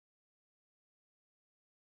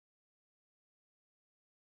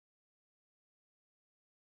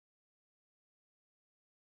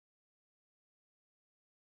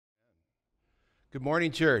Good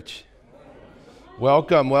morning, church.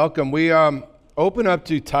 Welcome. We open up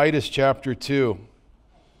to Titus chapter 2.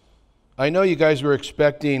 I know you guys were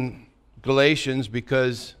expecting Galatians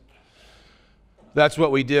because that's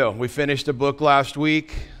what we do. We finished a book last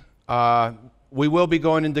week. We will be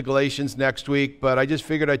going into Galatians next week, but I just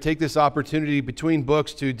figured I'd take this opportunity between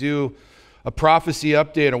books to do a prophecy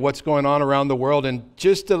update on what's going on around the world and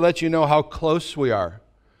just to let you know how close we are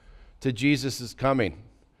to Jesus' coming.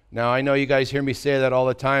 Now, I know you guys hear me say that all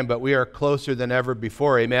the time, but we are closer than ever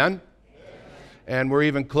before, amen? And we're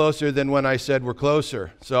even closer than when I said we're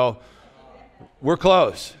closer. So, we're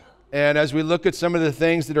close. And as we look at some of the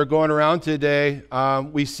things that are going around today,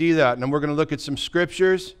 we see that. And we're going to look at some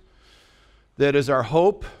scriptures that is our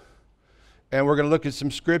hope. And we're going to look at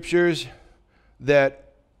some scriptures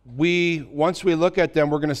that once we look at them,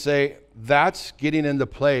 we're going to say, that's getting into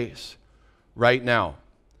place right now.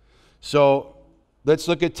 So, let's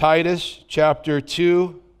look at Titus chapter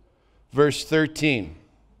 2, verse 13.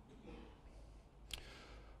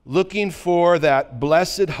 Looking for that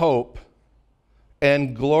blessed hope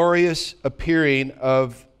and glorious appearing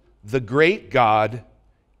of the great God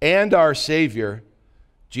and our Savior,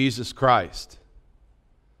 Jesus Christ.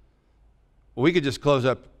 We could just close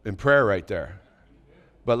up in prayer right there,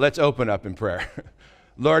 but let's open up in prayer.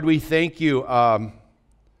 Lord, we thank you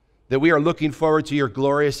that we are looking forward to your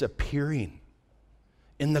glorious appearing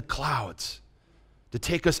in the clouds to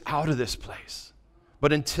take us out of this place.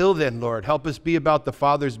 But until then, Lord, help us be about the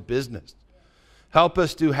Father's business. Help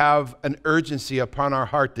us to have an urgency upon our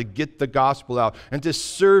heart to get the gospel out and to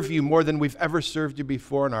serve you more than we've ever served you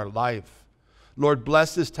before in our life. Lord,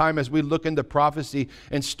 bless this time as we look into prophecy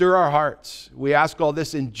and stir our hearts. We ask all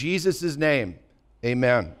this in Jesus' name.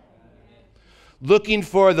 Amen. Looking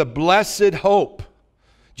for the blessed hope.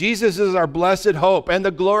 Jesus is our blessed hope and the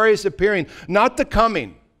glorious appearing, not the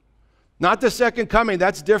coming, not the second coming,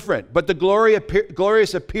 that's different, but the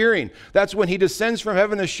glorious appearing. That's when he descends from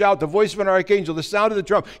heaven to shout, the voice of an archangel, the sound of the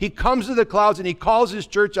trump. He comes to the clouds and he calls his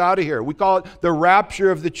church out of here. We call it the rapture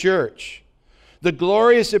of the church. The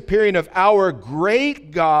glorious appearing of our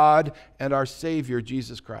great God and our Savior,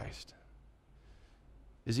 Jesus Christ.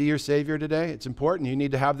 Is he your Savior today? It's important. You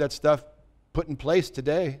need to have that stuff put in place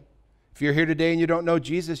today. If you're here today and you don't know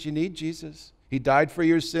Jesus, you need Jesus. He died for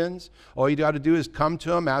your sins. All you got to do is come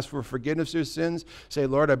to him, ask for forgiveness of your sins. Say,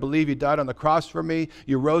 Lord, I believe you died on the cross for me.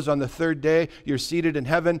 You rose on the third day. You're seated in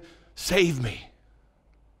heaven. Save me.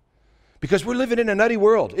 Because we're living in a nutty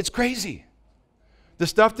world. It's crazy. The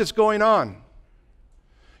stuff that's going on.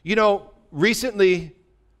 You know, recently,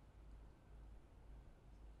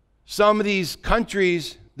 some of these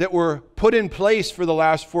countries that were put in place for the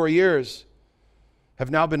last 4 years have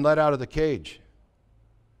now been let out of the cage.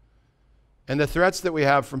 And the threats that we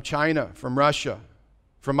have from China, from Russia,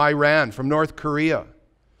 from Iran, from North Korea,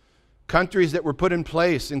 countries that were put in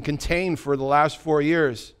place and contained for the last 4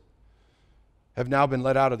 years have now been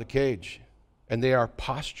let out of the cage. And they are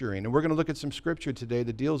posturing. And we're going to look at some scripture today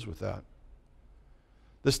that deals with that.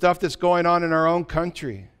 The stuff that's going on in our own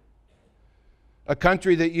country. A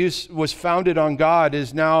country that was founded on God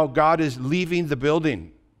is now, God is leaving the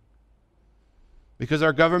building. Because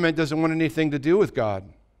our government doesn't want anything to do with God.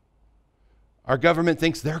 Our government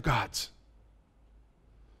thinks they're gods.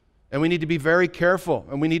 And we need to be very careful.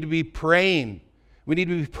 And we need to be praying. We need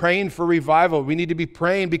to be praying for revival. We need to be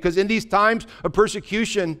praying because in these times of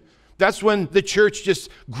persecution, that's when the church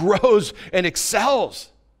just grows and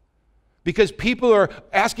excels. Because people are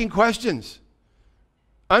asking questions.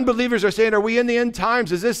 Unbelievers are saying, are we in the end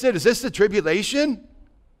times? Is this it? Is this the tribulation?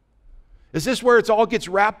 Is this where it all gets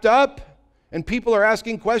wrapped up? And people are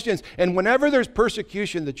asking questions. And whenever there's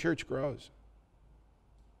persecution, the church grows.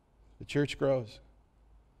 The church grows.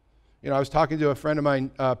 You know, I was talking to a friend of mine,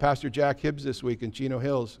 Pastor Jack Hibbs, this week in Chino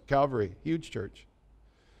Hills, Calvary, huge church.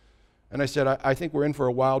 And I said, I think we're in for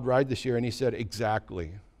a wild ride this year. And he said,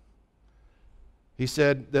 exactly. He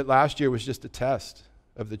said that last year was just a test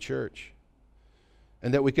of the church.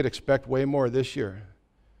 And that we could expect way more this year.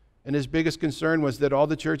 And his biggest concern was that all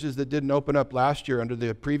the churches that didn't open up last year under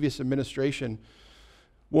the previous administration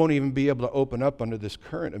won't even be able to open up under this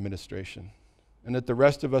current administration. And that the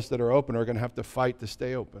rest of us that are open are going to have to fight to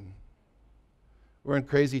stay open. We're in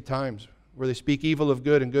crazy times where they speak evil of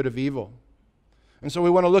good and good of evil. And so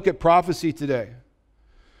we want to look at prophecy today.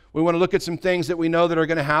 We want to look at some things that we know that are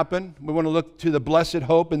going to happen. We want to look to the blessed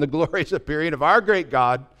hope and the glorious appearing of our great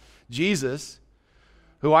God, Jesus,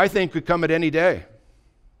 who I think could come at any day.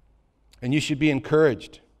 And you should be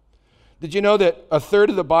encouraged. Did you know that a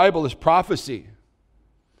third of the Bible is prophecy?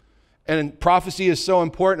 And prophecy is so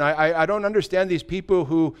important. I don't understand these people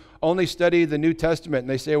who only study the New Testament and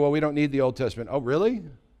they say, well, we don't need the Old Testament. Oh, really?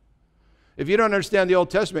 If you don't understand the Old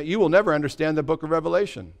Testament, you will never understand the book of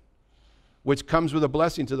Revelation, which comes with a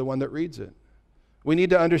blessing to the one that reads it. We need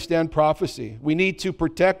to understand prophecy. We need to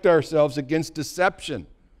protect ourselves against deception.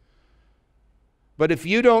 But if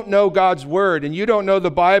you don't know God's word and you don't know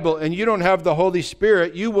the Bible and you don't have the Holy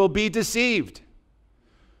Spirit, you will be deceived.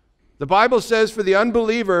 The Bible says for the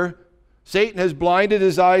unbeliever, Satan has blinded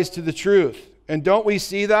his eyes to the truth. And don't we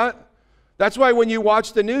see that? That's why when you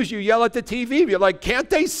watch the news, you yell at the TV. You're like, can't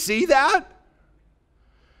they see that?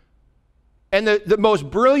 And the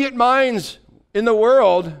most brilliant minds in the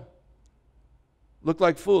world look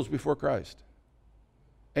like fools before Christ.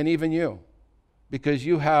 And even you. Because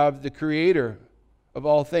you have the Creator of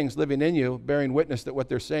all things living in you, bearing witness that what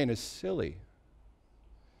they're saying is silly.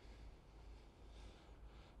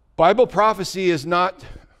 Bible prophecy is not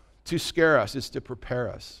to scare us, it's to prepare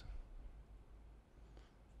us.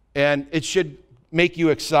 And it should make you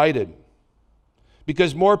excited.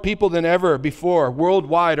 Because more people than ever before,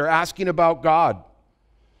 worldwide, are asking about God.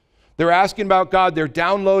 They're asking about God. They're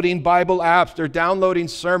downloading Bible apps. They're downloading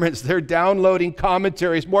sermons. They're downloading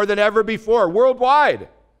commentaries more than ever before, worldwide.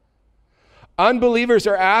 Unbelievers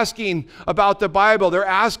are asking about the Bible. They're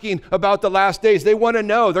asking about the last days. They want to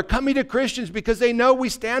know. They're coming to Christians because they know we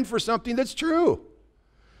stand for something that's true.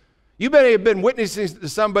 You may have been witnessing to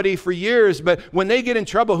somebody for years, but when they get in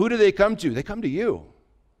trouble, who do they come to? They come to you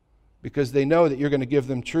because they know that you're going to give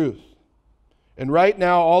them truth. And right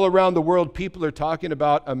now, all around the world, people are talking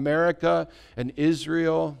about America and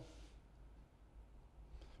Israel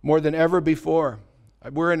more than ever before.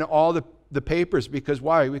 We're in all the papers because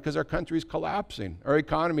why? Because our country's collapsing. Our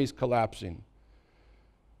economy's collapsing.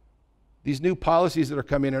 These new policies that are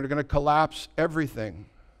coming in are going to collapse everything.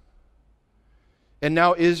 And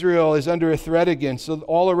now Israel is under a threat again. So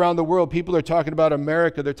all around the world, people are talking about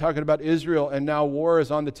America. They're talking about Israel. And now war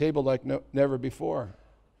is on the table like never before.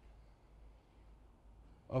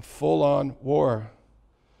 A full-on war.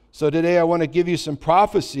 So today I want to give you some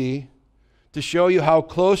prophecy to show you how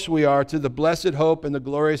close we are to the blessed hope and the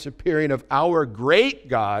glorious appearing of our great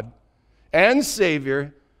God and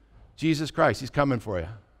Savior, Jesus Christ. He's coming for you.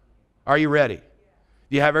 Are you ready?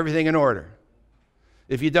 Do you have everything in order?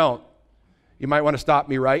 If you don't, you might want to stop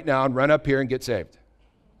me right now and run up here and get saved.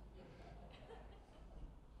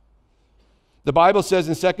 The Bible says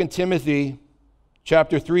in 2 Timothy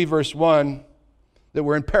chapter 3, verse 1, that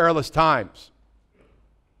we're in perilous times.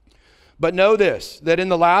 But know this, that in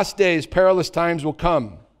the last days perilous times will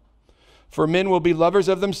come. For men will be lovers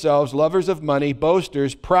of themselves, lovers of money,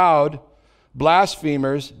 boasters, proud,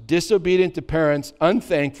 blasphemers, disobedient to parents,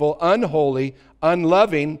 unthankful, unholy,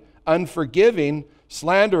 unloving, unforgiving,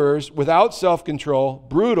 slanderers, without self-control,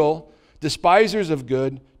 brutal, despisers of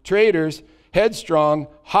good, traitors, headstrong,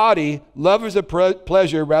 haughty, lovers of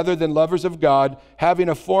pleasure rather than lovers of God, having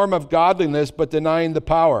a form of godliness but denying the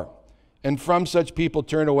power. And from such people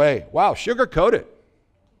turn away. Wow, sugar-coat it.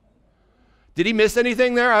 Did he miss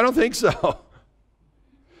anything there? I don't think so.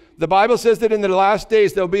 The Bible says that in the last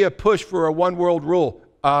days there'll be a push for a one-world rule.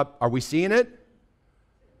 Are we seeing it?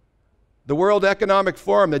 The World Economic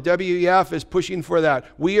Forum, the WEF, is pushing for that.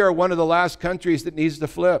 We are one of the last countries that needs to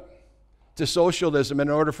flip to socialism in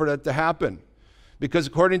order for that to happen. Because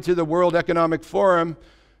according to the World Economic Forum,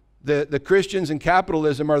 the Christians and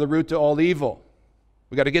capitalism are the root to all evil.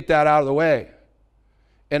 We've got to get that out of the way.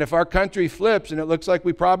 And if our country flips, and it looks like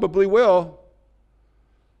we probably will,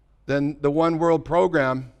 then the one world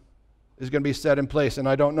program is going to be set in place. And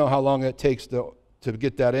I don't know how long it takes to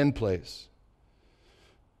get that in place.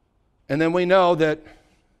 And then we know that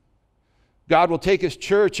God will take his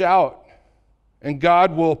church out, and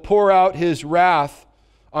God will pour out his wrath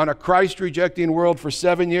on a Christ-rejecting world for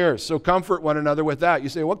 7 years. So comfort one another with that. You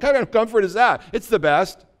say, what kind of comfort is that? It's the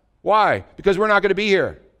best. Why? Because we're not going to be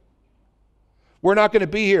here. We're not going to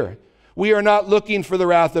be here. We are not looking for the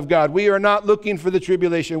wrath of God. We are not looking for the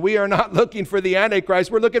tribulation. We are not looking for the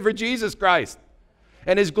Antichrist. We're looking for Jesus Christ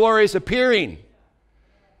and his glorious appearing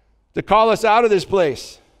to call us out of this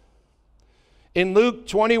place. In Luke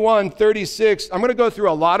 21:36, I'm going to go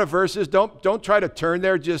through a lot of verses. Don't try to turn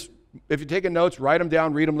there. Just, if you're taking notes, write them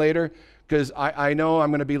down, read them later, because I know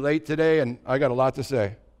I'm going to be late today, and I got a lot to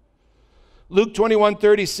say. Luke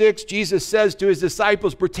 21:36, Jesus says to his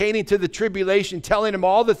disciples pertaining to the tribulation, telling them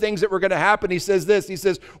all the things that were going to happen. He says this, he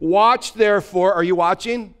says, watch therefore. Are you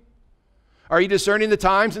watching? Are you discerning the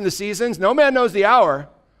times and the seasons? No man knows the hour,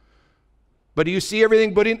 But do you see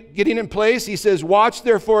everything getting in place? He says, watch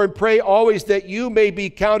therefore and pray always that you may be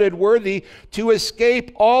counted worthy to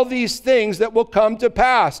escape all these things that will come to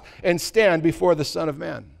pass and stand before the Son of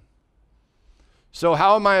Man. So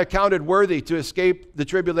how am I accounted worthy to escape the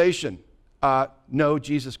tribulation? Know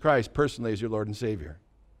Jesus Christ personally as your Lord and Savior.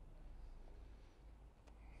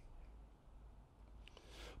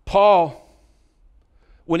 Paul,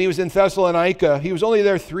 when he was in Thessalonica, he was only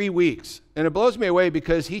there 3 weeks. And it blows me away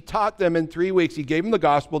because he taught them in 3 weeks. He gave them the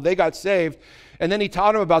gospel. They got saved. And then he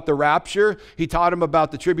taught them about the rapture. He taught them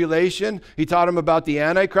about the tribulation. He taught them about the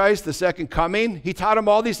Antichrist, the second coming. He taught them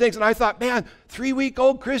all these things. And I thought, man,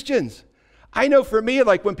 3-week-old Christians. I know for me,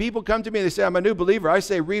 like when people come to me and they say, I'm a new believer, I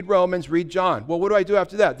say, read Romans, read John. Well, what do I do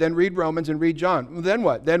after that? Then read Romans and read John. Well, then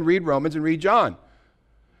what? Then read Romans and read John.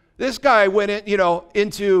 This guy went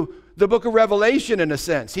into the book of Revelation in a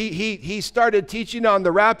sense. He started teaching on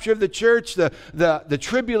the rapture of the church, the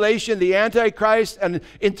tribulation, the Antichrist, and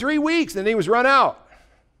in 3 weeks, and he was run out.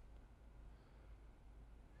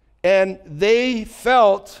 And they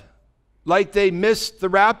felt like they missed the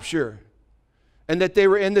rapture and that they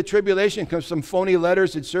were in the tribulation because some phony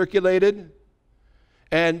letters had circulated,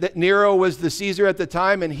 and that Nero was the Caesar at the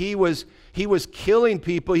time, and he was killing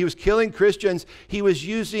people. He was killing Christians. He was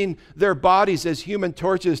using their bodies as human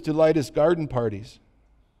torches to light his garden parties.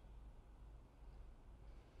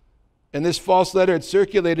 And this false letter had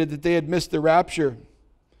circulated that they had missed the rapture.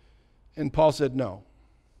 And Paul said, no,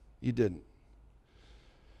 you didn't.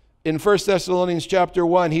 In 1 Thessalonians chapter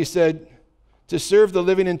 1, he said, to serve the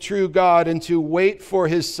living and true God and to wait for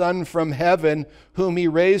his Son from heaven, whom he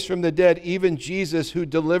raised from the dead, even Jesus, who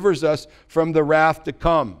delivers us from the wrath to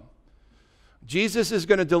come. Jesus is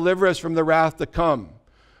going to deliver us from the wrath to come.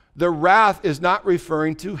 The wrath is not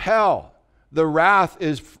referring to hell. The wrath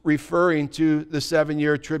is referring to the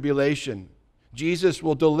 7-year tribulation. Jesus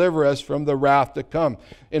will deliver us from the wrath to come.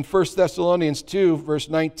 In 1 Thessalonians 2, verse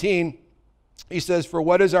 19, he says, for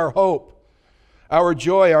what is our hope? Our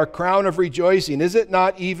joy, our crown of rejoicing. Is it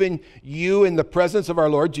not even you in the presence of our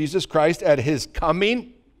Lord Jesus Christ at his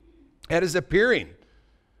coming, at his appearing?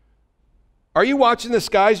 Are you watching the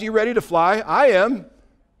skies? Are you ready to fly? I am.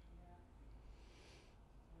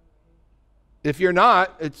 If you're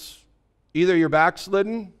not, it's either you're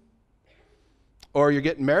backslidden or you're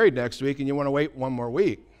getting married next week and you want to wait one more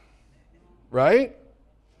week. Right?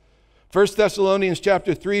 1 Thessalonians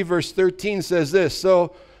chapter 3, verse 13 says this,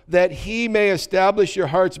 so that he may establish your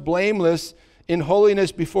hearts blameless in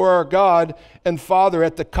holiness before our God and Father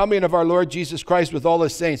at the coming of our Lord Jesus Christ with all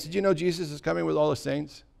his saints. Did you know Jesus is coming with all his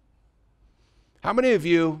saints? How many of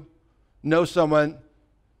you know someone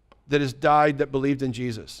that has died that believed in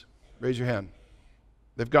Jesus? Raise your hand.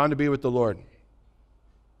 They've gone to be with the Lord.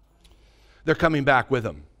 They're coming back with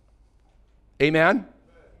him. Amen?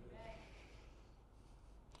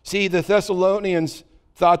 See, the Thessalonians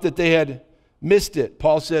thought that they had missed it.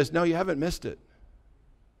 Paul says, no, you haven't missed it.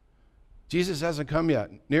 Jesus hasn't come yet.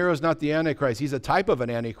 Nero's not the Antichrist. He's a type of an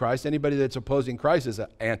Antichrist. Anybody that's opposing Christ is an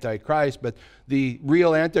Antichrist. But the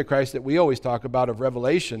real Antichrist that we always talk about of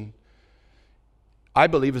Revelation, I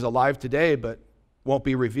believe is alive today, but won't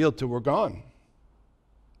be revealed till we're gone.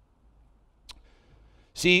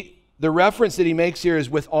 See, the reference that he makes here is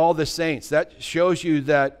with all the saints. That shows you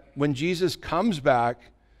that when Jesus comes back,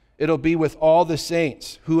 it'll be with all the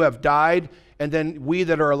saints who have died, and then we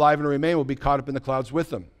that are alive and remain will be caught up in the clouds with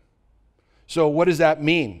them. So what does that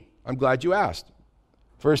mean? I'm glad you asked.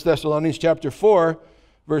 1 Thessalonians chapter 4,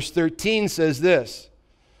 verse 13 says this,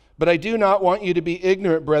 but I do not want you to be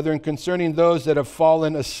ignorant, brethren, concerning those that have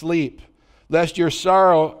fallen asleep, lest your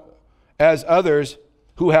sorrow as others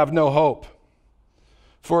who have no hope.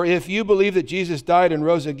 For if you believe that Jesus died and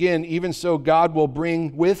rose again, even so God will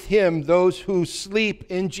bring with him those who sleep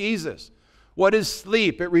in Jesus. What is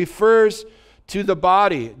sleep? It refers to the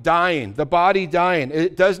body dying, the body dying.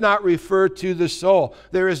 It does not refer to the soul.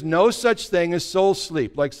 There is no such thing as soul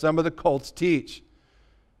sleep, like some of the cults teach.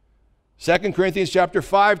 2 Corinthians chapter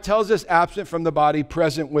 5 tells us absent from the body,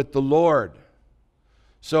 present with the Lord.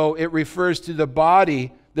 So it refers to the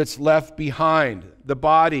body that's left behind, the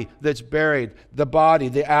body that's buried, the body,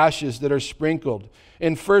 the ashes that are sprinkled.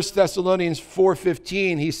 In 1 Thessalonians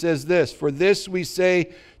 4:15, he says this, for this we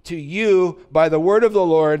say to you by the word of the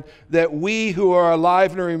Lord, that we who are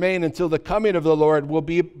alive and remain until the coming of the Lord will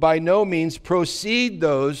be by no means precede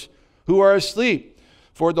those who are asleep.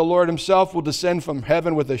 For the Lord himself will descend from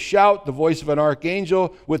heaven with a shout, the voice of an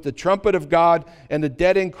archangel, with the trumpet of God, and the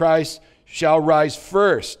dead in Christ shall rise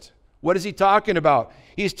first. What is he talking about?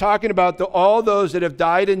 He's talking about all those that have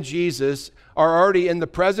died in Jesus are already in the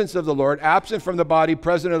presence of the Lord, absent from the body,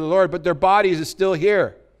 present of the Lord, but their bodies is still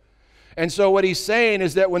here. And so what he's saying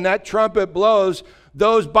is that when that trumpet blows,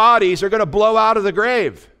 those bodies are going to blow out of the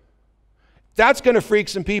grave. That's going to freak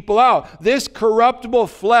some people out. This corruptible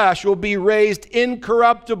flesh will be raised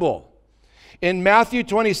incorruptible. In Matthew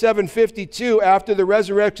 27:52, after the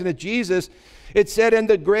resurrection of Jesus, it said, and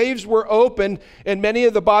the graves were opened, and many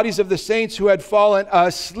of the bodies of the saints who had fallen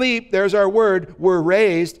asleep, there's our word, were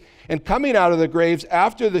raised. And coming out of the graves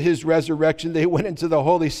after his resurrection, they went into the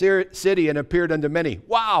holy city and appeared unto many.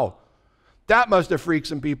 Wow, that must have freaked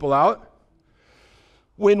some people out.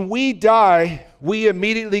 When we die, we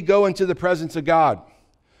immediately go into the presence of God.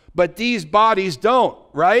 But these bodies don't,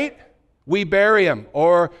 right? We bury them,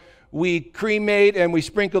 or we cremate and we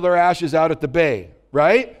sprinkle their ashes out at the bay,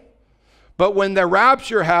 right? But when the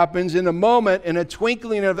rapture happens, in a moment, in a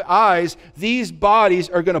twinkling of the eyes, these bodies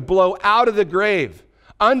are going to blow out of the grave.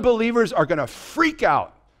 Unbelievers are going to freak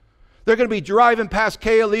out. They're going to be driving past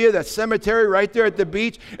Kealia, that cemetery right there at the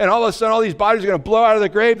beach, and all of a sudden all these bodies are going to blow out of the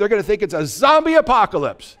grave. They're going to think it's a zombie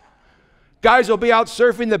apocalypse. Guys will be out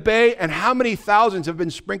surfing the bay, and how many thousands have been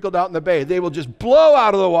sprinkled out in the bay? They will just blow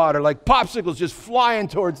out of the water like popsicles just flying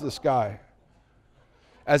towards the sky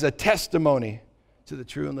as a testimony to the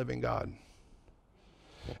true and living God.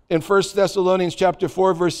 In 1 Thessalonians chapter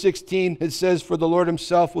 4, verse 16, it says, for the Lord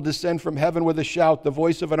himself will descend from heaven with a shout, the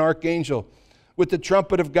voice of an archangel, with the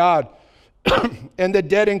trumpet of God, and the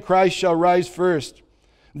dead in Christ shall rise first.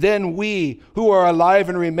 Then we who are alive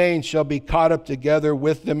and remain shall be caught up together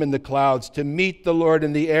with them in the clouds to meet the Lord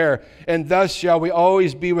in the air, and thus shall we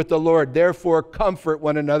always be with the Lord. Therefore comfort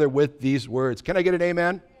one another with these words. Can I get an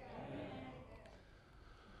amen?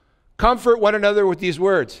 Comfort one another with these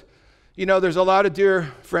words. You know, there's a lot of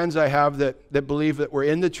dear friends I have that believe that we're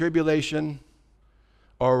in the tribulation,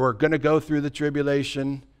 or we're going to go through the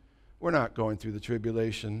tribulation. We're not going through the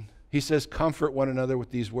tribulation. He says, comfort one another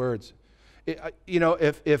with these words. You know,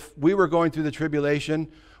 if we were going through the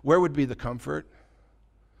tribulation, where would be the comfort?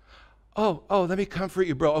 Oh, let me comfort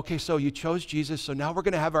you, bro. Okay, so you chose Jesus, so now we're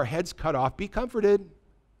going to have our heads cut off. Be comforted.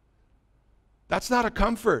 That's not a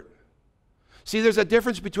comfort. See, there's a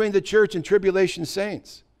difference between the church and tribulation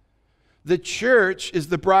saints. The church is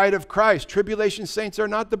the bride of Christ. Tribulation saints are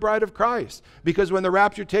not the bride of Christ. Because when the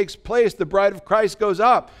rapture takes place, the bride of Christ goes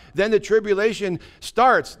up. Then the tribulation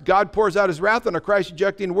starts. God pours out his wrath on a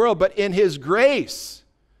Christ-rejecting world. But in his grace,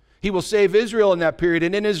 he will save Israel in that period.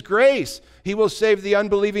 And in his grace, he will save the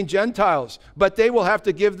unbelieving Gentiles. But they will have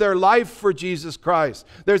to give their life for Jesus Christ.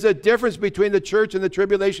 There's a difference between the church and the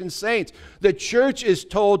tribulation saints. The church is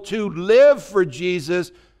told to live for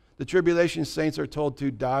Jesus. The tribulation saints are told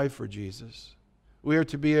to die for Jesus. We are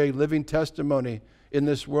to be a living testimony in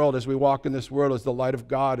this world as we walk in this world as the light of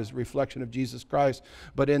God, as a reflection of Jesus Christ.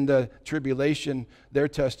 But in the tribulation, their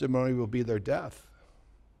testimony will be their death.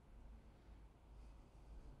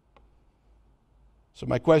 So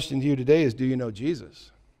my question to you today is, do you know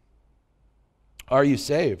Jesus? Are you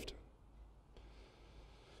saved?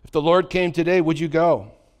 If the Lord came today, would you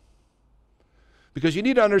go? Because you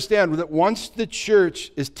need to understand that once the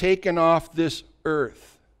church is taken off this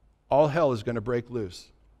earth, all hell is going to break loose.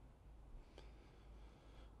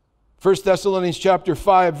 1 Thessalonians chapter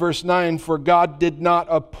 5, verse 9, for God did not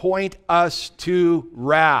appoint us to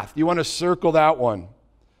wrath. You want to circle that one.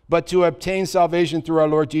 But to obtain salvation through our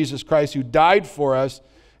Lord Jesus Christ, who died for us,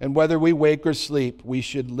 and whether we wake or sleep, we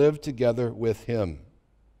should live together with him.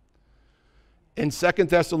 In 2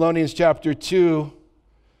 Thessalonians chapter 2,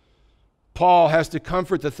 Paul has to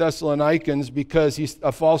comfort the Thessalonians because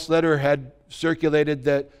a false letter had circulated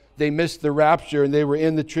that they missed the rapture and they were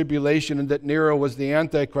in the tribulation and that Nero was the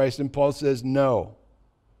Antichrist. And Paul says, no.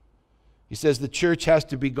 He says the church has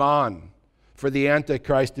to be gone for the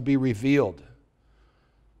Antichrist to be revealed.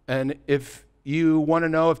 And if you want to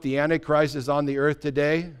know if the Antichrist is on the earth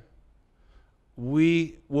today,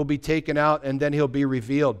 we will be taken out and then he'll be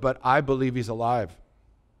revealed. But I believe he's alive.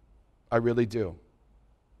 I really do.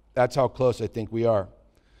 That's how close I think we are.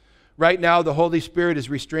 Right now, the Holy Spirit is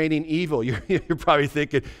restraining evil. You're probably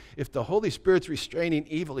thinking, if the Holy Spirit's restraining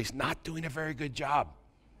evil, he's not doing a very good job.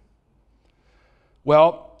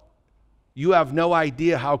 Well, you have no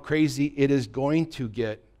idea how crazy it is going to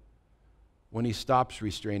get when he stops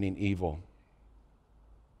restraining evil.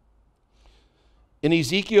 In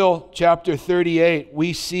Ezekiel chapter 38,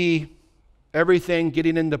 we see everything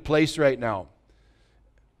getting into place right now.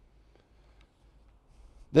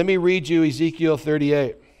 Let me read you Ezekiel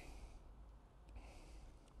 38.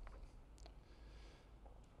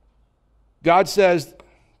 God says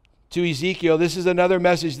to Ezekiel, this is another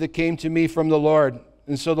message that came to me from the Lord.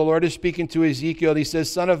 And so the Lord is speaking to Ezekiel. He says,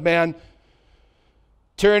 Son of man,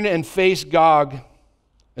 turn and face Gog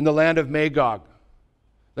in the land of Magog.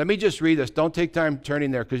 Let me just read this. Don't take time turning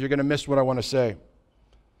there because you're going to miss what I want to say.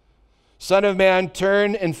 Son of man,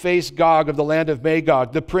 turn and face Gog of the land of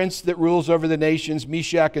Magog, the prince that rules over the nations,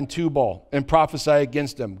 Meshach and Tubal, and prophesy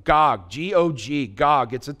against him. Gog, G-O-G,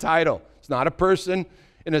 Gog. It's a title. It's not a person,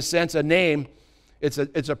 in a sense, a name. It's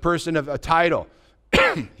a person of a title.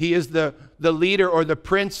 He is the leader or the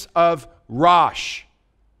prince of Russia.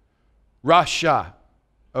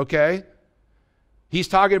 Okay? He's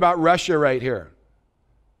talking about Russia right here.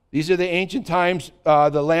 These are the ancient times,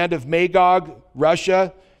 the land of Magog,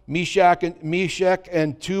 Russia. Meshach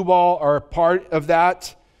and Tubal are a part of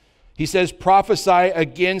that. He says, prophesy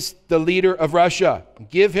against the leader of Russia.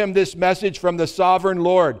 Give him this message from the sovereign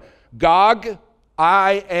Lord. Gog,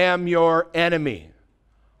 I am your enemy.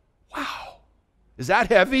 Wow. Is that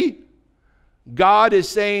heavy? God is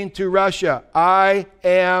saying to Russia, I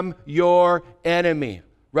am your enemy.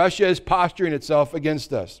 Russia is posturing itself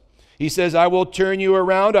against us. He says, I will turn you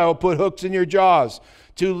around. I will put hooks in your jaws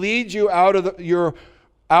to lead you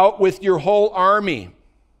out with your whole army.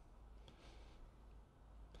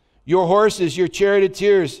 Your horses, your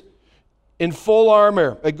charioteers in full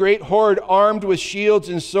armor, a great horde armed with shields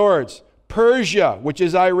and swords. Persia, which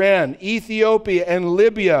is Iran, Ethiopia, and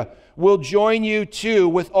Libya will join you too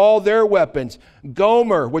with all their weapons.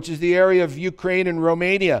 Gomer, which is the area of Ukraine and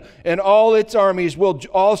Romania, and all its armies will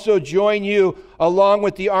also join you along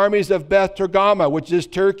with the armies of Beth Togarmah, which is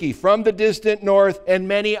Turkey, from the distant north, and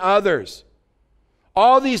many others.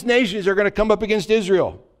 All these nations are going to come up against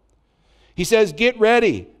Israel. He says, get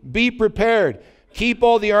ready, be prepared, keep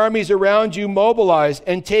all the armies around you mobilized,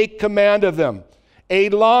 and take command of them. A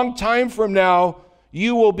long time from now,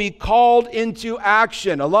 you will be called into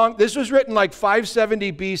action. This was written like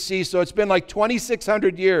 570 BC, so it's been like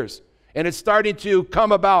 2,600 years, and it's starting to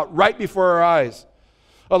come about right before our eyes.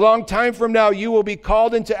 A long time from now, you will be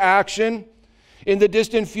called into action. In the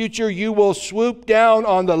distant future, you will swoop down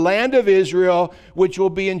on the land of Israel, which will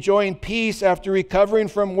be enjoying peace after recovering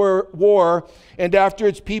from war, and after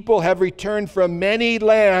its people have returned from many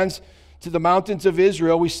lands to the mountains of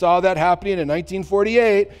Israel. We saw that happening in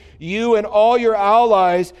 1948. You and all your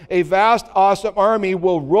allies, a vast, awesome army,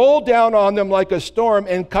 will roll down on them like a storm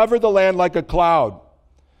and cover the land like a cloud.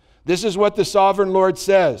 This is what the sovereign Lord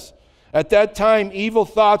says. At that time, evil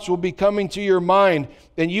thoughts will be coming to your mind,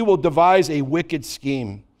 and you will devise a wicked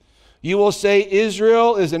scheme. You will say,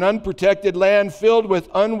 Israel is an unprotected land filled with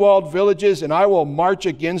unwalled villages, and I will march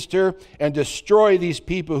against her and destroy these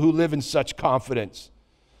people who live in such confidence.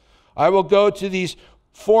 I will go to these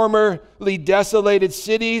formerly desolated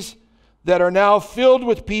cities that are now filled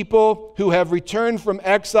with people who have returned from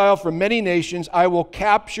exile from many nations. I will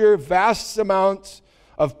capture vast amounts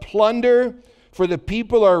of plunder, for the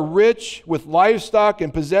people are rich with livestock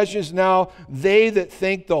and possessions now, they that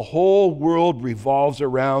think the whole world revolves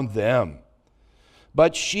around them.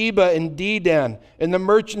 But Sheba and Dedan and the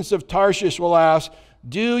merchants of Tarshish will ask,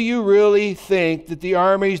 do you really think that the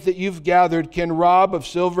armies that you've gathered can rob of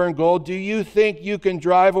silver and gold? Do you think you can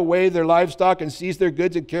drive away their livestock and seize their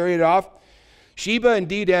goods and carry it off? Sheba and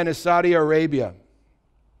Dedan is Saudi Arabia.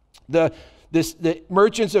 The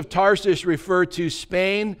merchants of Tarshish refer to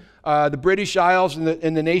Spain, the British Isles,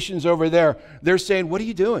 and the nations over there. They're saying, what are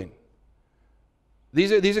you doing?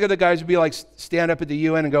 These are the guys who be like, stand up at the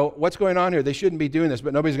UN and go, what's going on here? They shouldn't be doing this,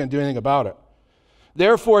 but nobody's going to do anything about it.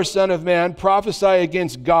 Therefore, son of man, prophesy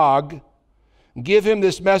against Gog. Give him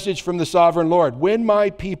this message from the sovereign Lord. When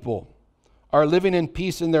my people are living in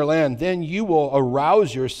peace in their land, then you will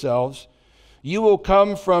arouse yourselves. You will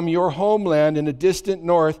come from your homeland in the distant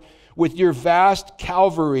north with your vast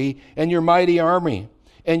cavalry and your mighty army.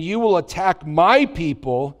 And you will attack my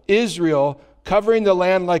people, Israel, covering the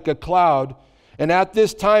land like a cloud. And at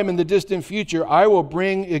this time in the distant future, I will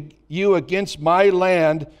bring you against my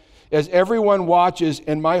land as everyone watches,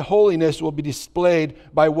 and my holiness will be displayed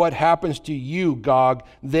by what happens to you, Gog.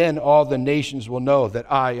 Then all the nations will know that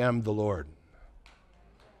I am the Lord.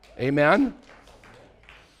 Amen?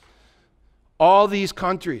 All these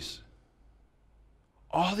countries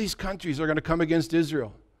are going to come against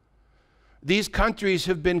Israel. These countries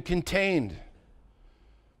have been contained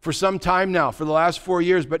for some time now, for the last 4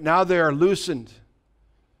 years, but now they are loosened.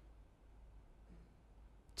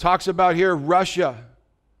 Talks about here Russia.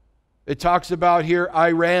 It talks about here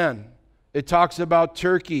Iran. It talks about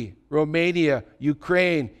Turkey, Romania,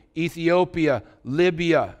 Ukraine, Ethiopia,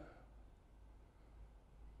 Libya,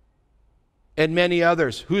 and many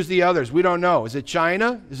others. Who's the others? We don't know. Is it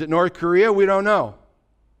China? Is it North Korea? We don't know.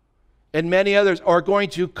 And many others are going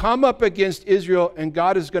to come up against Israel, and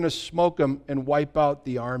God is going to smoke them and wipe out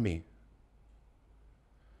the army.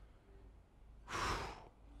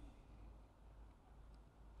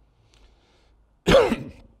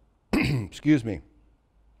 Excuse me.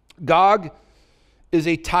 Gog is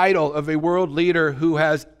a title of a world leader who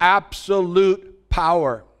has absolute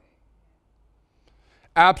power.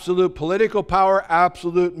 Absolute political power,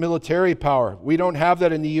 absolute military power. We don't have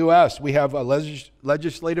that in the U.S. We have a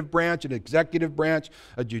legislative branch, an executive branch,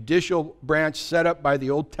 a judicial branch set up by the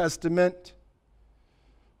Old Testament,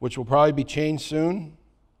 which will probably be changed soon.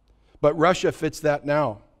 But Russia fits that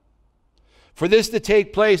now. For this to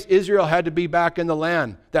take place, Israel had to be back in the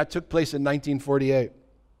land. That took place in 1948.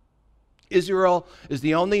 Israel is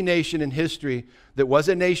the only nation in history that was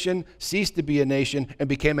a nation, ceased to be a nation, and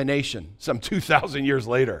became a nation some 2,000 years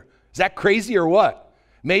later. Is that crazy or what?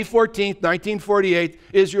 May 14th, 1948,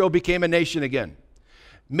 Israel became a nation again.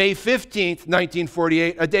 May 15th,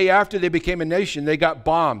 1948, a day after they became a nation, they got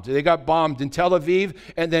bombed. They got bombed in Tel Aviv,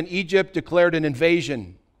 and then Egypt declared an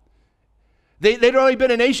invasion. They'd only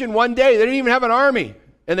been a nation one day. They didn't even have an army,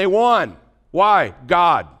 and they won. Why?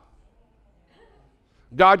 God.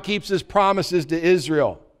 God keeps his promises to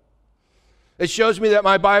Israel. It shows me that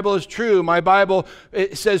my Bible is true. My Bible,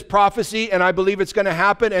 it says prophecy, and I believe it's going to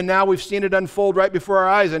happen, and now we've seen it unfold right before our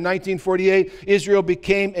eyes. In 1948, Israel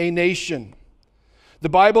became a nation. The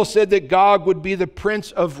Bible said that Gog would be the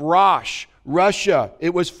prince of Rosh, Russia.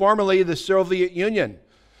 It was formerly the Soviet Union.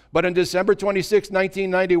 But on December 26,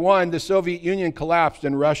 1991, the Soviet Union collapsed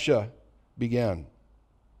and Russia began.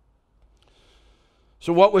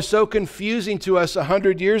 So what was so confusing to us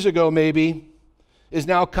 100 years ago maybe is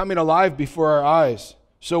now coming alive before our eyes.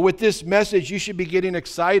 So with this message, you should be getting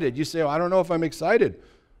excited. You say, well, I don't know if I'm excited.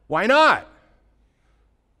 Why not?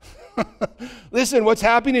 Listen, what's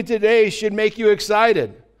happening today should make you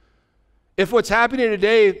excited. If what's happening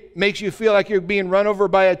today makes you feel like you're being run over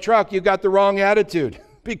by a truck, you've got the wrong attitude.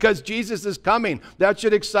 Because Jesus is coming. That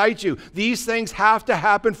should excite you. These things have to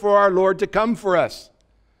happen for our Lord to come for us.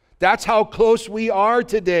 That's how close we are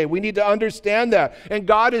today. We need to understand that. And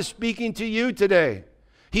God is speaking to you today.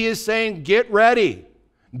 He is saying, get ready.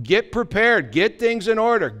 Get prepared. Get things in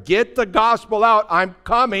order. Get the gospel out. I'm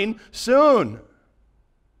coming soon.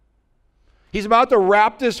 He's about to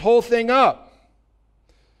wrap this whole thing up.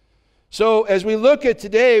 So as we look at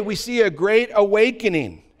today, we see a great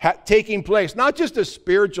awakening taking place. Not just a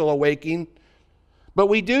spiritual awakening, but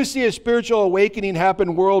we do see a spiritual awakening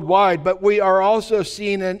happen worldwide, but we are also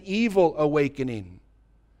seeing an evil awakening.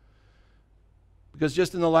 Because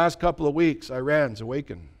just in the last couple of weeks, Iran's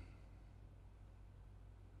awakened.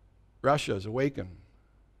 Russia's awakened.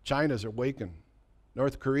 China's awakened.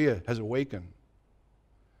 North Korea has awakened.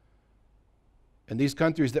 And these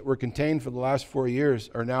countries that were contained for the last 4 years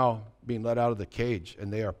are now being let out of the cage,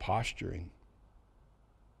 and they are posturing.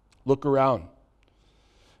 Look around.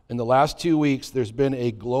 In the last 2 weeks, there's been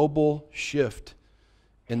a global shift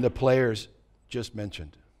in the players just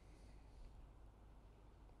mentioned.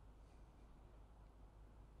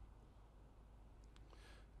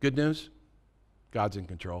 Good news, God's in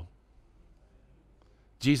control.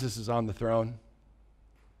 Jesus is on the throne.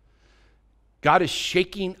 God is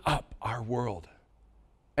shaking up our world.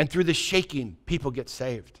 And through the shaking, people get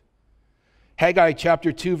saved. Haggai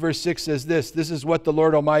chapter 2, verse 6 says this. This is what the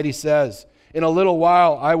Lord Almighty says. In a little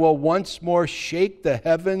while, I will once more shake the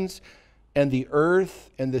heavens and the earth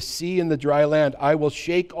and the sea and the dry land. I will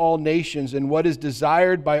shake all nations, and what is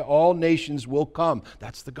desired by all nations will come.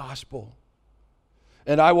 That's the gospel.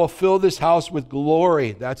 And I will fill this house with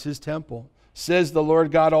glory. That's his temple, says the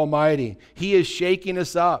Lord God Almighty. He is shaking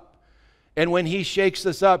us up. And when he shakes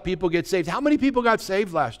us up, people get saved. How many people got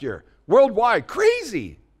saved last year? Worldwide.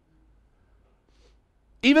 Crazy.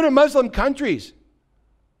 Even in Muslim countries.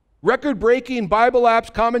 Record-breaking Bible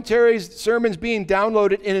apps, commentaries, sermons being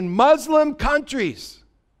downloaded in Muslim countries.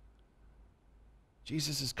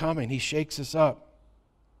 Jesus is coming. He shakes us up.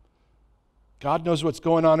 God knows what's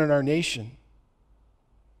going on in our nation.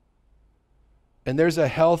 And there's a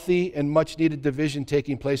healthy and much-needed division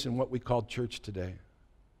taking place in what we call church today.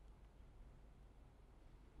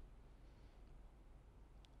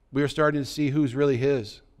 We are starting to see who's really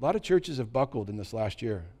his. A lot of churches have buckled in this last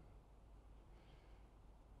year.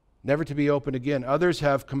 Never to be open again. Others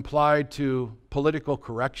have complied to political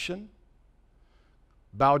correction,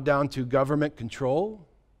 bowed down to government control,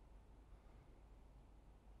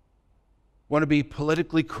 want to be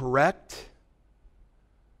politically correct.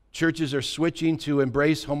 Churches are switching to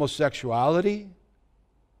embrace homosexuality,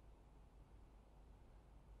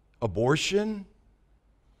 abortion.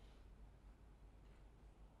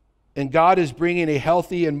 And God is bringing a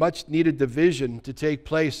healthy and much needed division to take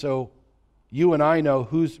place so you and I know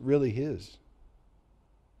who's really his.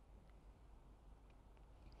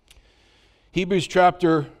 Hebrews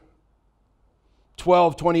chapter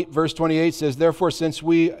verse 28 says, therefore, since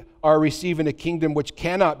we are receiving a kingdom which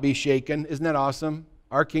cannot be shaken, isn't that awesome?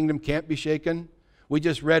 Our kingdom can't be shaken. We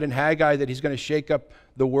just read in Haggai that he's going to shake up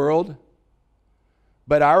the world.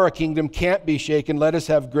 But our kingdom can't be shaken. Let us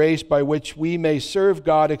have grace by which we may serve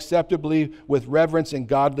God acceptably with reverence and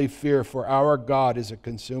godly fear, for our God is a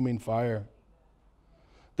consuming fire.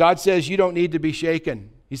 God says you don't need to be shaken.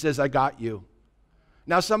 He says, I got you.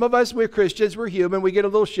 Now, some of us, we're Christians, we're human, we get a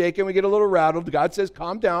little shaken, we get a little rattled. God says,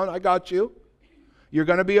 calm down, I got you. You're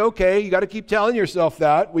going to be okay. You got to keep telling yourself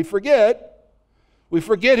that. We forget. We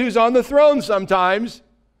forget who's on the throne sometimes.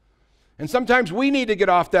 And sometimes we need to get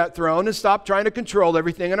off that throne and stop trying to control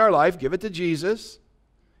everything in our life. Give it to Jesus.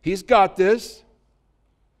 He's got this.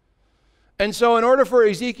 And so in order for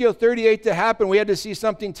Ezekiel 38 to happen, we had to see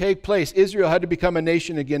something take place. Israel had to become a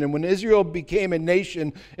nation again. And when Israel became a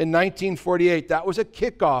nation in 1948, that was a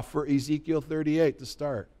kickoff for Ezekiel 38 to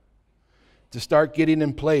start getting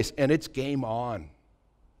in place. And it's game on.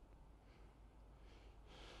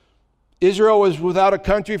 Israel was without a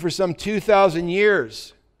country for some 2,000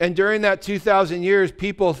 years. And during that 2,000 years,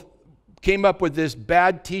 people came up with this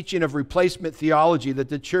bad teaching of replacement theology that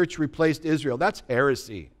the church replaced Israel. That's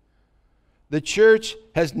heresy. The church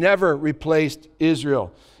has never replaced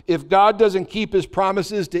Israel. If God doesn't keep his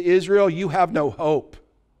promises to Israel, you have no hope.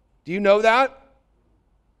 Do you know that?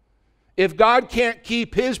 If God can't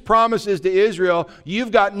keep his promises to Israel,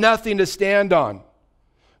 you've got nothing to stand on.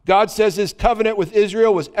 God says his covenant with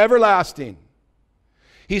Israel was everlasting.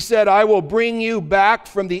 He said, I will bring you back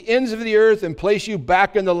from the ends of the earth and place you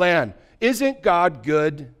back in the land. Isn't God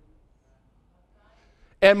good?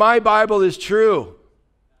 And my Bible is true.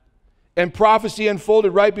 And prophecy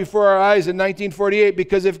unfolded right before our eyes in 1948,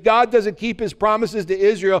 because if God doesn't keep his promises to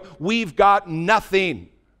Israel, we've got nothing.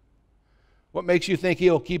 What makes you think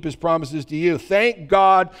he'll keep his promises to you? Thank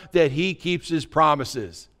God that he keeps his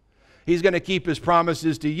promises. He's going to keep his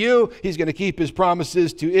promises to you. He's going to keep his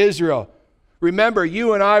promises to Israel. Remember,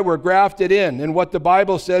 you and I were grafted in what the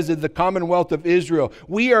Bible says is the commonwealth of Israel.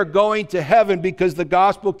 We are going to heaven because the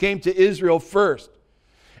gospel came to Israel first.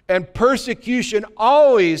 And persecution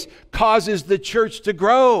always causes the church to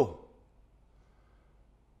grow.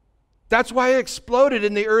 That's why it exploded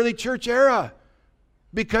in the early church era,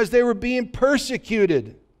 because they were being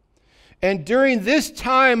persecuted. And during this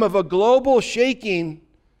time of a global shaking,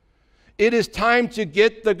 it is time to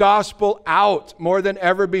get the gospel out more than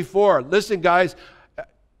ever before. Listen, guys,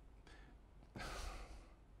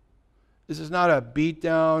 this is not a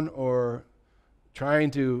beatdown or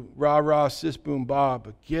trying to rah-rah, sis-boom-bah,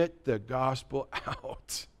 but get the gospel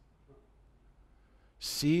out.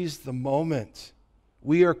 Seize the moment.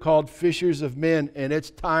 We are called fishers of men, and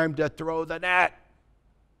it's time to throw the net.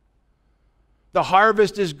 The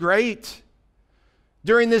harvest is great.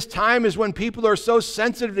 During this time is when people are so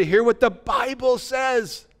sensitive to hear what the Bible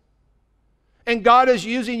says. And God is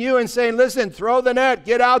using you and saying, listen, throw the net,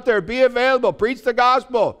 get out there, be available, preach the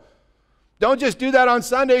gospel. Don't just do that on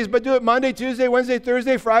Sundays, but do it Monday, Tuesday, Wednesday,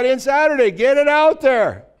 Thursday, Friday, and Saturday. Get it out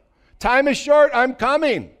there. Time is short. I'm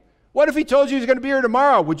coming. What if he told you he's going to be here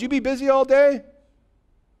tomorrow? Would you be busy all day?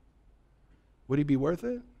 Would he be worth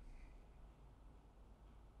it?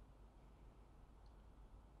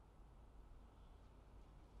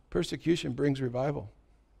 Persecution brings revival.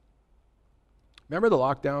 Remember the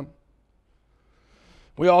lockdown?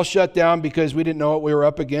 We all shut down because we didn't know what we were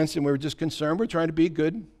up against, and we were just concerned. We're trying to be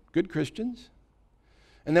good Christians.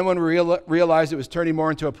 And then when we realized it was turning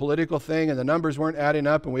more into a political thing and the numbers weren't adding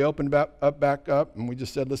up, and we opened back up, and we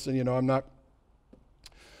just said, listen, we're not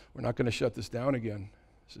going to shut this down again.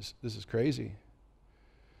 This is crazy.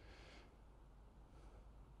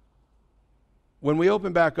 When we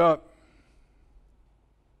opened back up,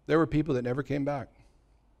 there were people that never came back.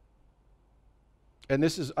 And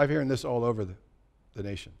I'm hearing this all over the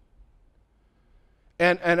nation.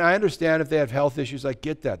 And I understand if they have health issues, I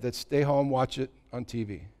get that. That stay home, watch it on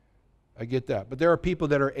TV. I get that. But there are people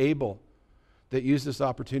that are able, that use this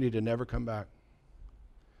opportunity to never come back.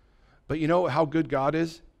 But you know how good God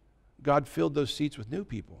is? God filled those seats with new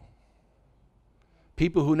people.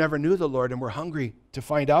 People who never knew the Lord and were hungry to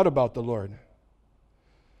find out about the Lord.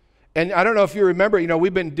 And I don't know if you remember,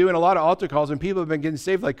 we've been doing a lot of altar calls and people have been getting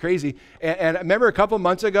saved like crazy. And I remember a couple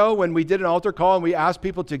months ago when we did an altar call and we asked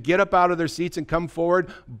people to get up out of their seats and come forward.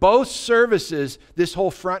 Both services, this whole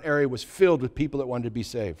front area was filled with people that wanted to be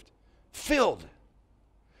saved. Filled.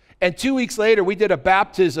 And 2 weeks later, we did a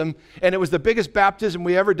baptism, and it was the biggest baptism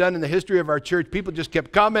we ever done in the history of our church. People just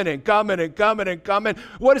kept coming and coming and coming and coming.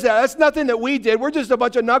 What is that? That's nothing that we did. We're just a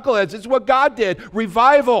bunch of knuckleheads. It's what God did.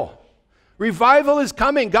 Revival. Revival is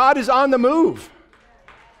coming. God is on the move.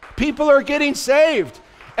 People are getting saved.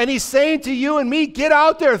 And he's saying to you and me, get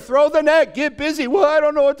out there, throw the net, get busy. Well, I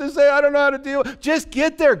don't know what to say. I don't know how to deal. Just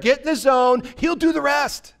get there, get in the zone. He'll do the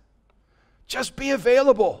rest. Just be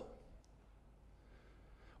available.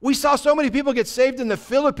 We saw so many people get saved in the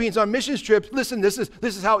Philippines on missions trips. Listen, this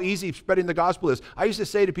is how easy spreading the gospel is. I used to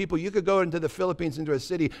say to people, you could go into the Philippines, into a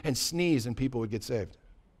city, and sneeze, and people would get saved.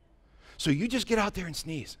 So you just get out there and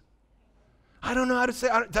sneeze. I don't know how to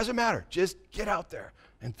say it. Doesn't matter. Just get out there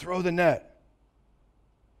and throw the net.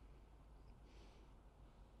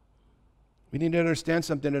 We need to understand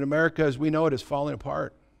something. In America, as we know it, is falling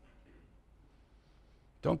apart.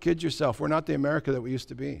 Don't kid yourself. We're not the America that we used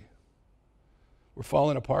to be. We're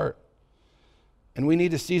falling apart. And we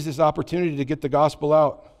need to seize this opportunity to get the gospel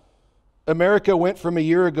out. America went from a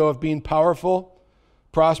year ago of being powerful,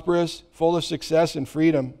 prosperous, full of success and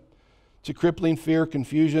freedom, to crippling fear,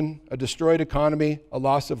 confusion, a destroyed economy, a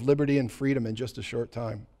loss of liberty and freedom in just a short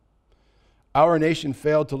time. Our nation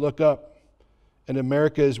failed to look up, and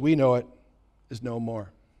America as we know it is no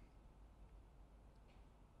more.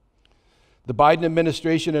 The Biden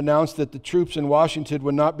administration announced that the troops in Washington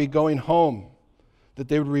would not be going home, that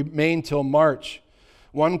they would remain till March.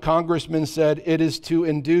 One congressman said, it is to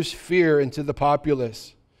induce fear into the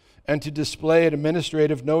populace and to display an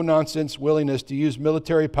administrative no-nonsense willingness to use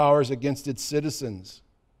military powers against its citizens.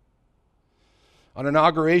 On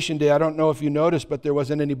Inauguration Day, I don't know if you noticed, but there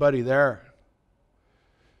wasn't anybody there.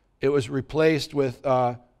 It was replaced with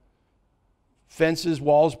fences,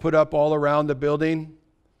 walls put up all around the building,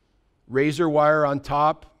 razor wire on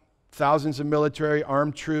top, thousands of military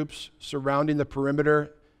armed troops surrounding the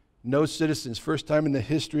perimeter, no citizens, first time in the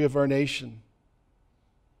history of our nation.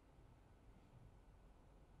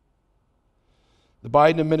 The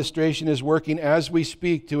Biden administration is working as we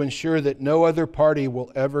speak to ensure that no other party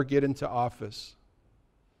will ever get into office.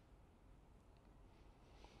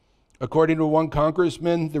 According to one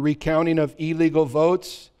congressman, the recounting of illegal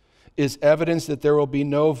votes is evidence that there will be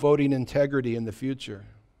no voting integrity in the future.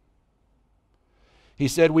 He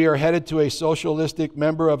said, we are headed to a socialistic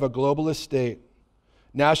member of a globalist state.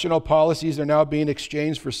 National policies are now being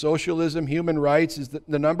exchanged for socialism. Human rights is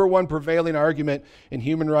the number one prevailing argument in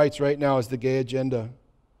human rights right now is the gay agenda.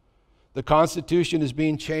 The Constitution is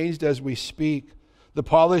being changed as we speak. The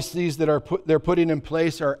policies that they're putting in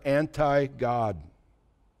place are anti-God.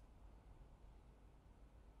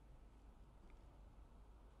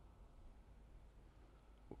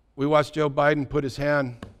 We watched Joe Biden put his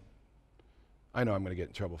hand. I know I'm going to get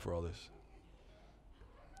in trouble for all this.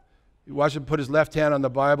 We watched him put his left hand on the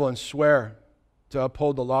Bible and swear to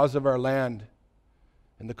uphold the laws of our land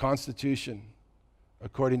and the Constitution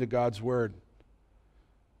according to God's word.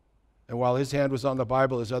 And while his hand was on the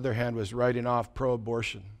Bible, his other hand was writing off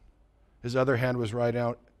pro-abortion. His other hand was writing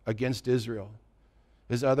out against Israel.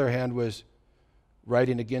 His other hand was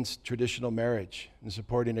writing against traditional marriage and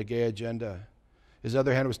supporting a gay agenda. His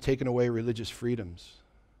other hand was taking away religious freedoms.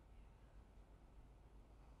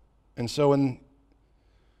 And so when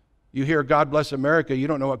you hear God bless America, you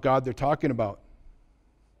don't know what God they're talking about.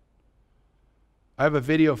 I have a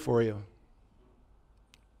video for you.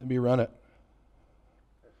 Let me run it.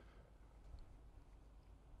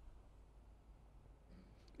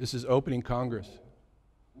 This is opening Congress.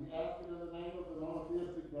 We ask it in the name of the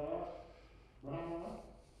monotheistic God, Brahma,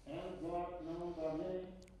 and God known by many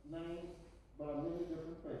names, by many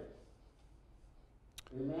different faiths.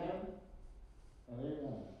 Amen and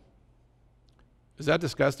amen. Is that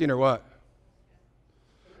disgusting or what?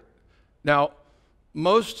 Now,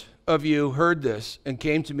 most of you heard this and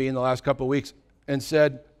came to me in the last couple of weeks and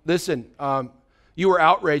said, listen, you were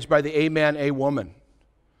outraged by the a man, a woman.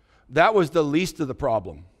 That was the least of the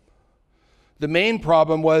problem. The main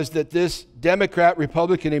problem was that this Democrat,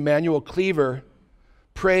 Republican Emmanuel Cleaver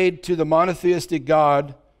prayed to the monotheistic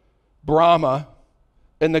God, Brahma,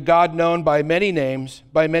 and the God known by many names,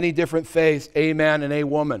 by many different faiths, a man and a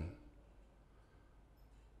woman.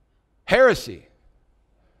 Heresy.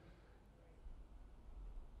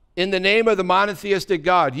 In the name of the monotheistic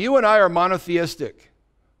God. You and I are monotheistic.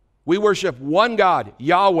 We worship one God,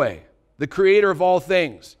 Yahweh, the creator of all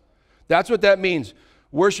things. That's what that means.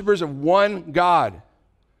 Worshippers of one God.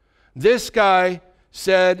 This guy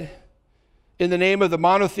said, in the name of the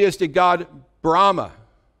monotheistic God, Brahma.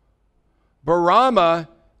 Brahma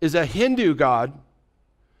is a Hindu god.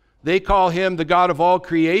 They call him the God of all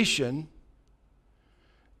creation.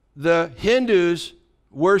 The Hindus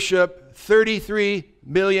worship 33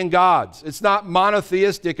 million gods. It's not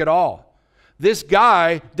monotheistic at all. This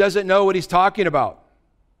guy doesn't know what he's talking about.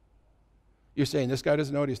 You're saying this guy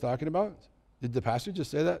doesn't know what he's talking about? Did the pastor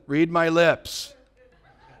just say that? Read my lips.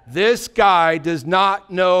 This guy does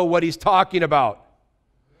not know what he's talking about.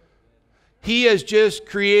 He has just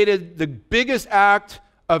created the biggest act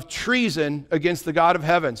of treason against the God of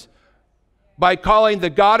heavens by calling the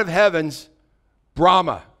God of heavens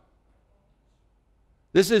Brahma.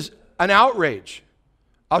 This is an outrage.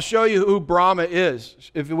 I'll show you who Brahma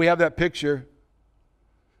is if we have that picture.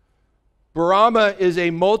 Brahma is a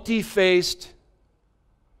multi-faced,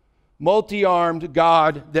 multi-armed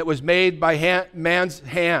God that was made by man's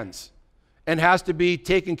hands and has to be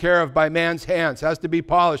taken care of by man's hands, has to be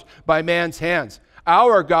polished by man's hands.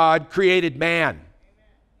 Our God created man.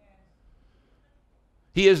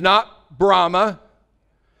 He is not Brahma.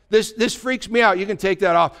 This freaks me out. You can take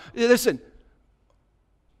that off. Listen,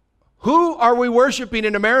 who are we worshiping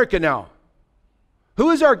in America now? Who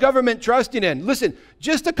is our government trusting in? Listen,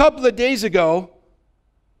 just a couple of days ago,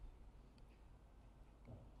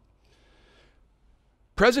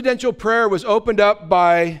 presidential prayer was opened up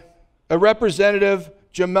by a representative,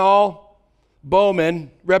 Jamal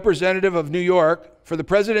Bowman, representative of New York, for the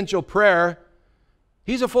presidential prayer.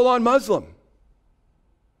 He's a full-on Muslim.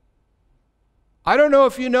 I don't know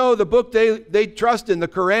if you know the book they trust in, the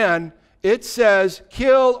Quran. It says,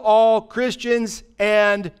 kill all Christians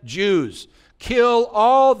and Jews. Kill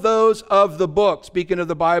all those of the book, speaking of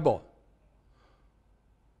the Bible.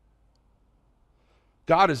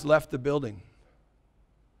 God has left the building.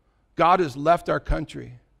 God has left our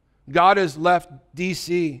country. God has left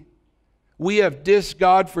D.C. We have dissed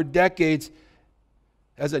God for decades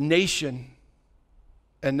as a nation,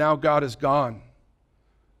 and now God is gone.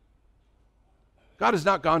 God is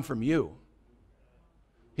not gone from you.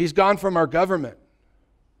 He's gone from our government.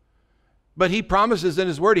 But he promises in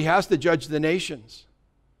his word he has to judge the nations.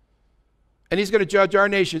 And he's going to judge our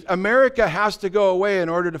nations. America has to go away in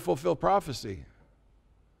order to fulfill prophecy.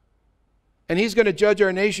 And he's going to judge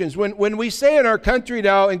our nations. When we say in our country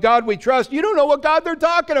now, in God we trust, you don't know what God they're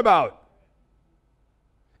talking about.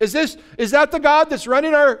 Is that the God that's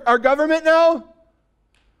running our government now?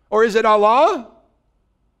 Or is it Allah?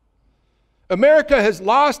 America has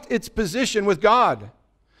lost its position with God.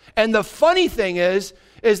 And the funny thing is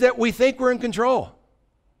that we think we're in control.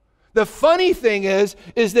 The funny thing is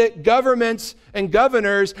that governments and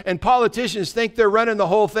governors and politicians think they're running the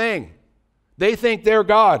whole thing. They think they're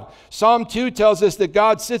God. Psalm 2 tells us that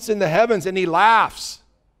God sits in the heavens and he laughs.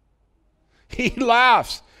 He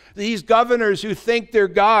laughs. These governors who think they're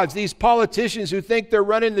gods, these politicians who think they're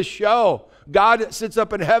running the show, God sits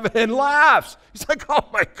up in heaven and laughs. He's like, oh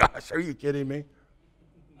my gosh, are you kidding me?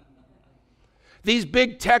 These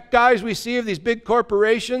big tech guys we see of these big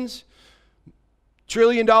corporations,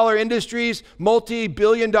 trillion-dollar industries,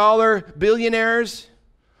 multi-billion-dollar billionaires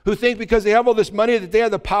who think because they have all this money that they have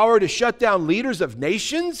the power to shut down leaders of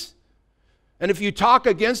nations. And if you talk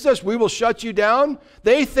against us, we will shut you down.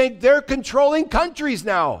 They think they're controlling countries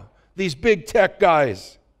now, these big tech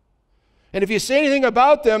guys. And if you say anything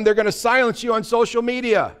about them, they're going to silence you on social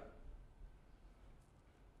media.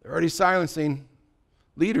 They're already silencing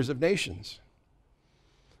leaders of nations.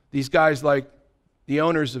 These guys like the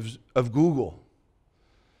owners of Google,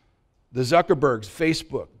 the Zuckerbergs,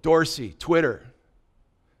 Facebook, Dorsey, Twitter,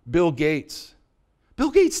 Bill Gates.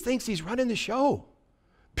 Bill Gates thinks he's running the show.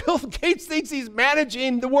 Bill Gates thinks he's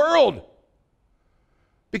managing the world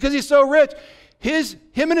because he's so rich.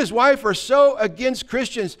 Him and his wife are so against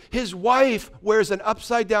Christians. His wife wears an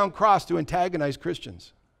upside-down cross to antagonize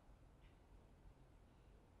Christians.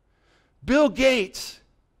 Bill Gates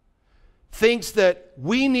thinks that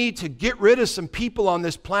we need to get rid of some people on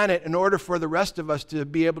this planet in order for the rest of us to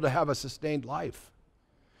be able to have a sustained life.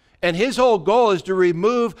 And his whole goal is to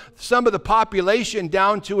remove some of the population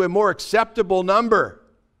down to a more acceptable number.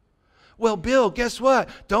 Well, Bill, guess what?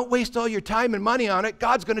 Don't waste all your time and money on it.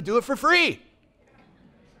 God's going to do it for free.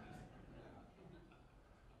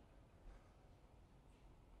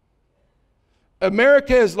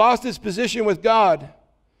 America has lost its position with God,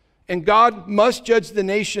 and God must judge the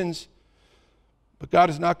nations, but God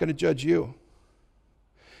is not going to judge you.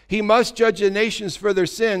 He must judge the nations for their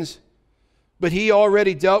sins, but he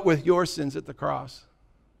already dealt with your sins at the cross.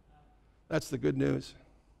 That's the good news.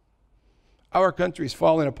 Our country's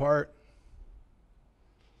falling apart.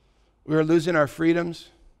 We are losing our freedoms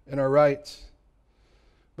and our rights.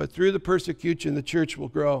 But through the persecution, the church will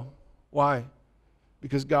grow. Why?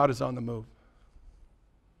 Because God is on the move.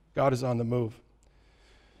 God is on the move.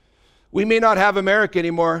 We may not have America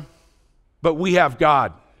anymore, but we have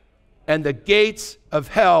God. And the gates of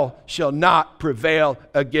hell shall not prevail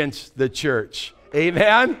against the church.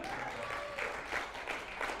 Amen?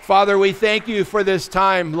 Father, we thank you for this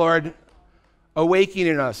time, Lord.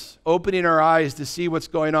 awakening us, opening our eyes to see what's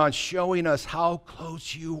going on, showing us how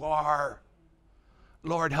close you are.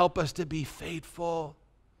 Lord, help us to be faithful.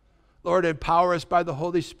 Lord, empower us by the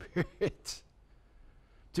Holy Spirit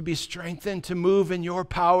to be strengthened, to move in your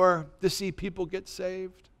power, to see people get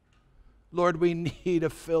saved. Lord, we need a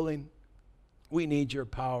filling. We need your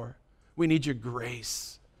power. We need your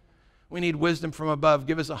grace. We need wisdom from above.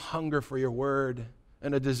 Give us a hunger for your word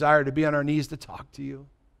and a desire to be on our knees to talk to you.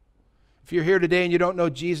 If you're here today and you don't know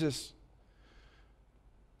Jesus,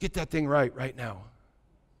 get that thing right now.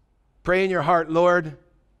 Pray in your heart, Lord,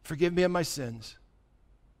 forgive me of my sins.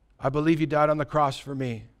 I believe you died on the cross for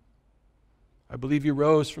me. I believe you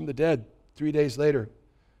rose from the dead 3 days later.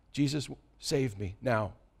 Jesus, save me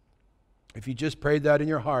now. If you just prayed that in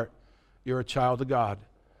your heart, you're a child of God.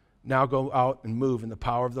 Now go out and move in the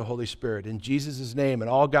power of the Holy Spirit. In Jesus' name, and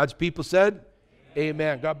all God's people said,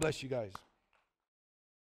 amen. God bless you guys.